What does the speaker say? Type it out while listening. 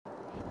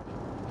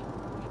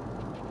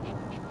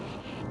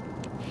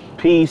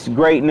Peace,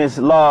 greatness,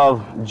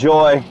 love,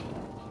 joy,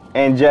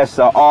 and just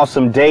an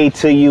awesome day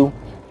to you.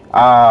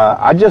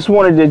 I just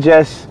wanted to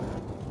just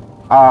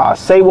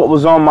say what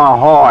was on my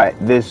heart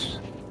this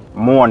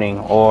morning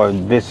or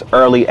this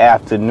early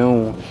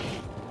afternoon.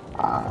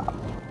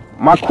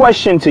 My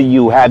question to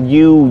you, have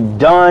you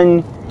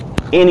done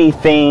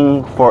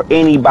anything for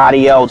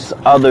anybody else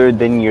other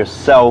than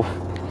yourself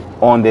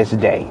on this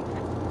day?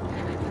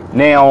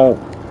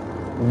 Now,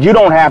 you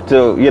don't have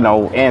to,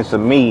 answer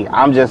me.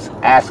 I'm just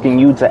asking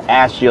you to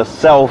ask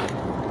yourself,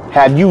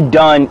 have you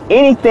done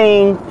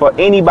anything for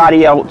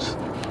anybody else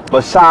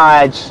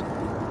besides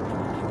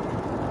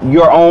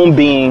your own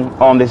being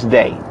on this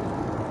day?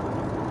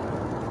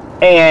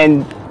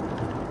 And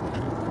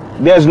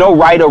there's no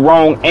right or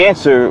wrong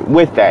answer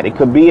with that. It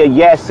could be a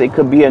yes, it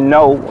could be a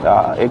no,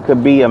 it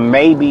could be a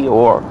maybe,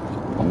 or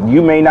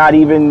you may not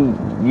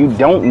even, you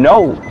don't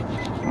know.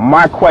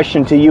 My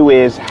question to you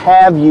is,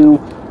 have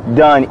you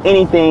done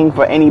anything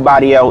for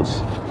anybody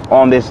else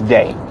on this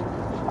day?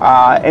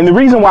 And the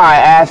reason why I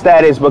ask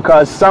that is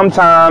because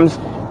sometimes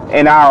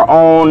in our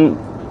own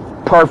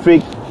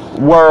perfect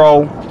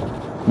world,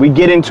 we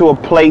get into a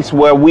place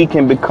where we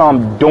can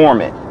become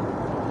dormant.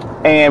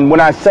 And when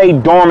I say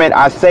dormant,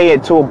 I say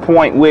it to a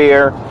point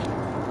where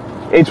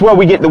it's where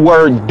we get the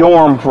word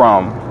dorm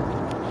from.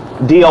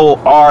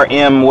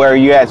 D-O-R-M, where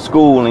you're at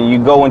school and you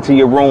go into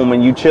your room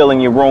and you chill in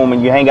your room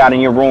and you hang out in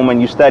your room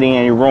and you study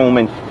in your room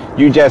and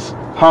you just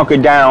hunker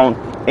down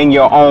in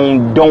your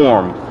own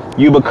dorm.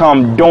 You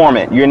become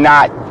dormant. You're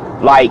not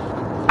like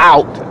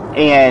out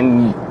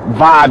and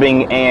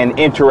vibing and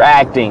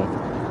interacting.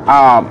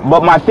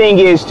 But my thing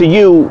is to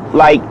you,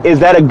 like, is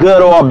that a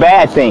good or a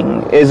bad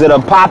thing? Is it a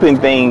popping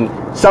thing?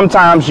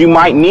 Sometimes you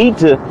might need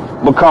to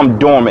become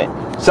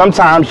dormant.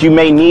 Sometimes you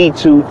may need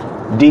to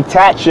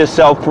detach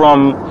yourself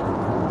from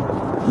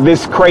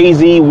this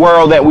crazy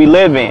world that we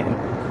live in.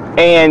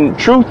 And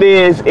truth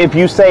is, if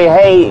you say,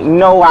 hey,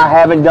 no, I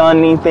haven't done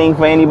anything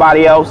for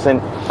anybody else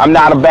and I'm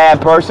not a bad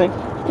person,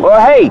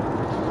 well, hey,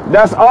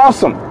 that's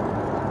awesome.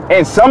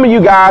 And some of you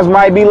guys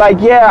might be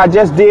like, yeah, I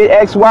just did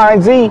X, Y,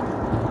 and Z.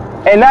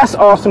 And that's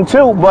awesome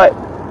too. But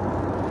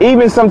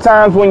even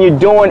sometimes when you're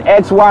doing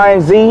X, Y,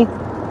 and Z,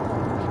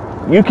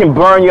 you can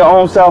burn your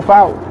own self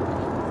out.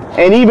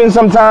 And even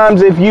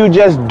sometimes if you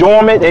just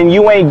dormant and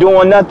you ain't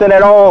doing nothing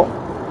at all,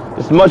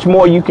 there's much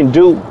more you can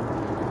do.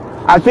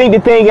 I think the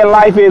thing in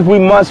life is we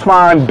must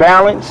find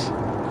balance.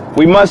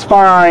 We must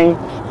find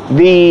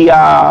the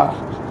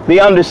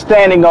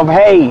understanding of,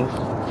 hey,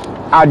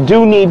 I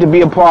do need to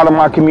be a part of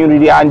my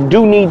community. I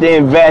do need to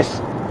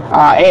invest.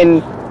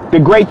 And the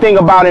great thing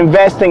about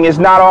investing is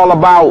not all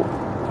about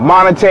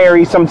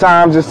monetary.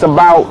 Sometimes it's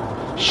about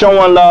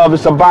showing love.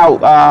 It's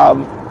about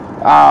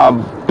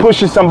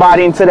pushing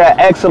somebody into their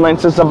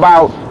excellence. It's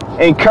about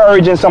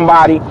encouraging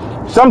somebody.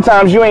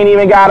 Sometimes you ain't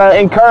even gotta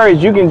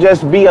encourage. You can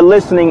just be a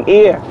listening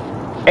ear.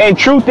 And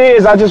truth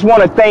is, I just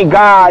want to thank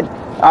God,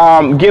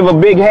 give a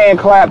big hand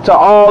clap to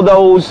all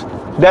those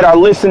that are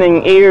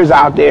listening ears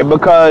out there,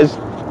 because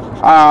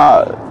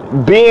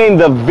being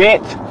the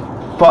vent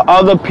for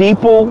other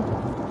people,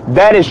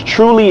 that is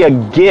truly a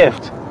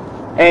gift.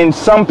 And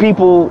some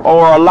people,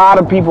 or a lot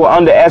of people,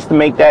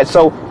 underestimate that.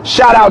 So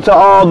shout out to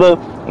all the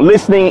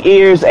listening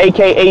ears,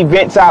 aka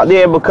vents out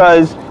there,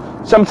 because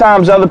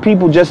sometimes other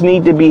people just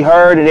need to be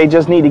heard and they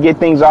just need to get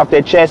things off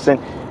their chest. And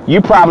you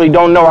probably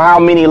don't know how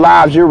many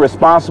lives you're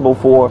responsible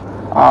for.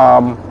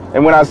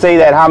 And when I say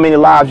that, how many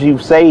lives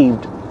you've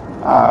saved,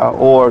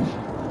 or,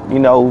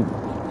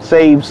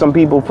 saved some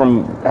people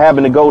from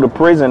having to go to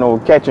prison or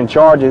catching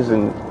charges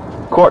and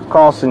court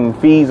costs and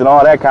fees and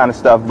all that kind of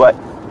stuff. But,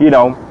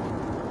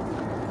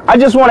 I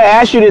just want to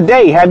ask you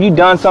today, have you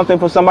done something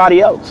for somebody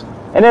else?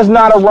 And there's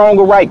not a wrong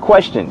or right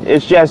question.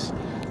 It's just,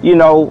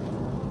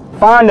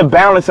 find the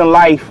balance in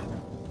life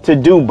to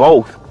do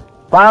both.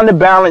 Find the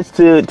balance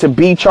to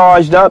be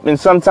charged up, and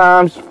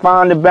sometimes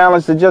find the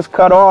balance to just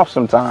cut off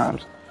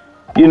sometimes.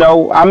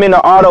 I'm in the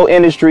auto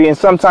industry, and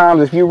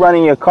sometimes if you're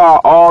running your car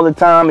all the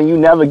time and you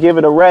never give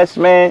it a rest,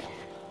 man,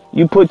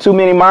 you put too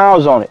many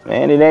miles on it,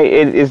 man.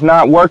 It's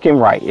not working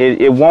right.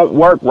 It won't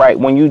work right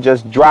when you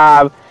just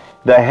drive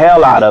the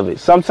hell out of it.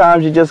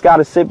 Sometimes you just got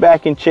to sit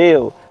back and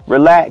chill,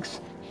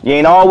 relax. You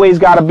ain't always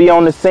got to be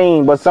on the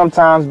scene, but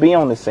sometimes be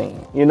on the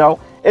scene.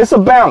 It's a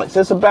balance.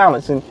 It's a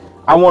balance. And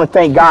I want to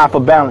thank God for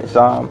balance.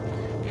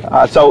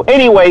 So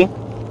anyway,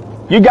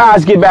 you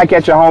guys get back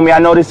at your homie. I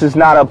know this is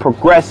not a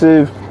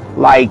progressive,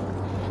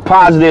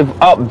 positive,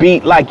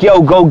 upbeat,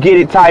 yo, go get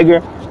it,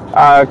 Tiger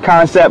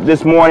concept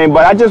this morning.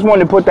 But I just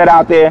wanted to put that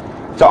out there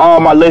to all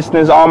my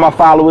listeners, all my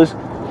followers.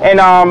 And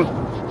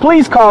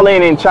please call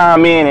in and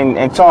chime in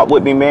and talk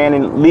with me, man,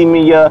 and leave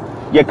me your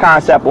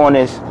concept on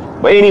this.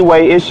 But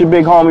anyway, it's your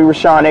big homie,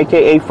 Rashawn,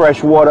 a.k.a.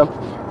 Freshwater.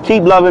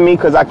 Keep loving me,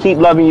 because I keep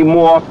loving you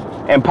more.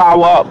 And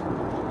power up.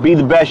 Be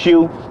the best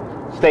you.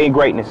 Stay in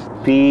greatness.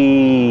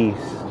 Peace.